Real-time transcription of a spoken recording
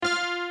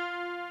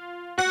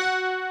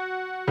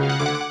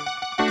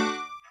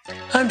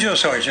I'm Joe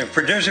Sargent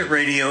for Desert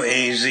Radio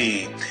AZ.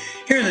 Here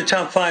are the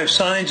top 5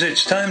 signs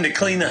it's time to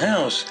clean the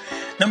house.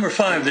 Number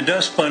 5, the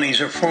dust bunnies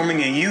are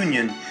forming a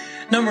union.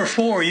 Number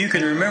 4, you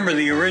can remember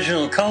the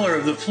original color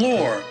of the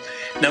floor.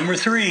 Number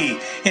 3,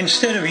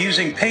 instead of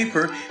using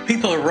paper,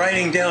 people are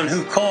writing down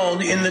who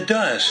called in the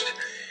dust.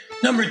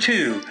 Number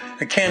 2,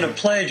 a can of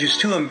Pledge is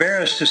too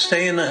embarrassed to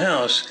stay in the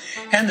house.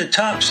 And the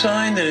top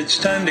sign that it's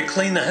time to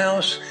clean the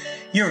house,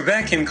 your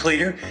vacuum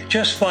cleaner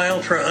just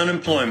filed for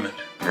unemployment.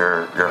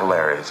 You're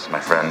hilarious, my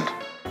friend.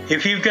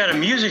 If you've got a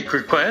music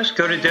request,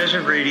 go to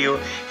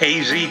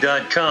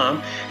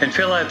desertradioaz.com and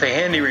fill out the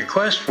handy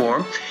request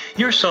form.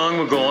 Your song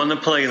will go on the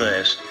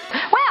playlist.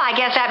 Well, I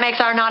guess that makes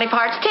our naughty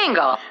parts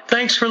tingle.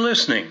 Thanks for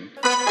listening.